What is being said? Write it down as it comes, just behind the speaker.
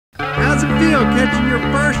How's it feel catching your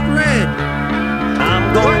first red?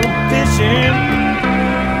 I'm going fishing.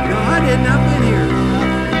 No, I didn't. I've been here.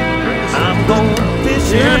 I'm going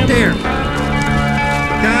fishing. Get up there.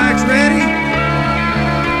 Kayaks ready?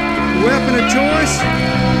 Weapon of choice?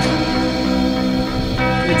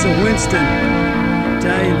 It's a Winston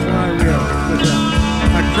Italian fly reel with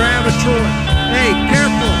a crab of Troy. Hey,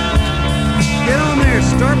 careful. Get on there.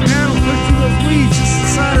 Start paddling. Push through those weeds. This is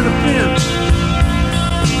the side of the fence.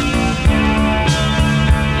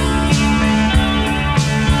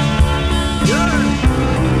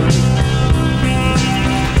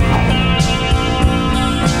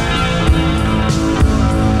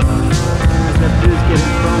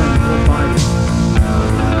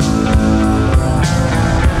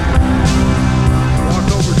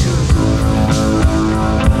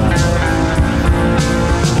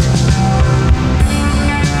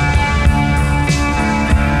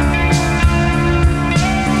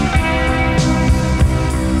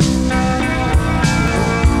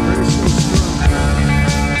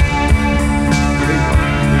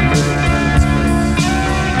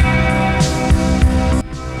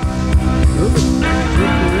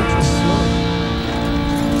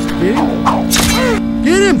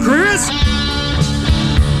 Get him, Chris!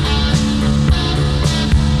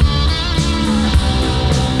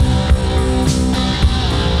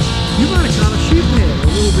 You might have caught a sheephead, a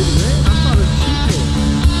little bit of red. I thought it was a sheephead.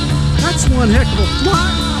 That's one heck of a fly.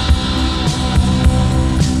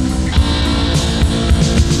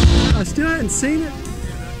 I still hadn't seen it.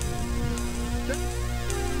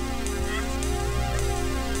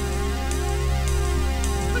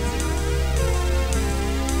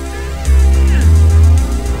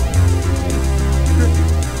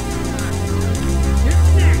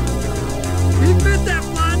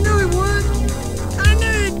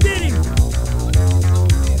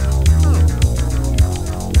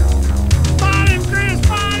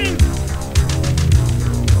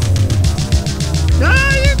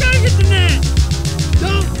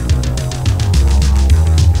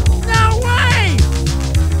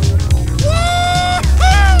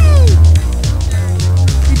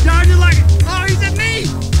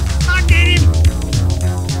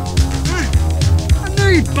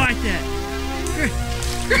 Bite that!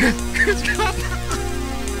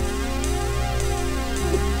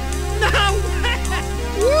 No way!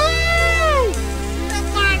 Woo! That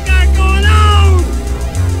fly got going on!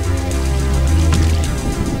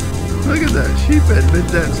 Look at that. Sheephead bit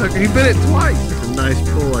that sucker. He bit it twice. That's a nice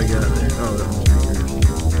pull I got there. Oh, that must be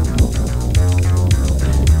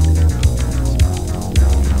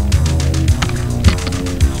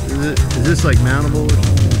yours. Is this like mountable or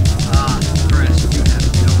something? Chris, you have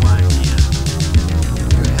no idea.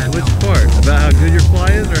 Which part? About how good your fly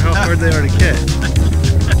is or how hard they are to catch?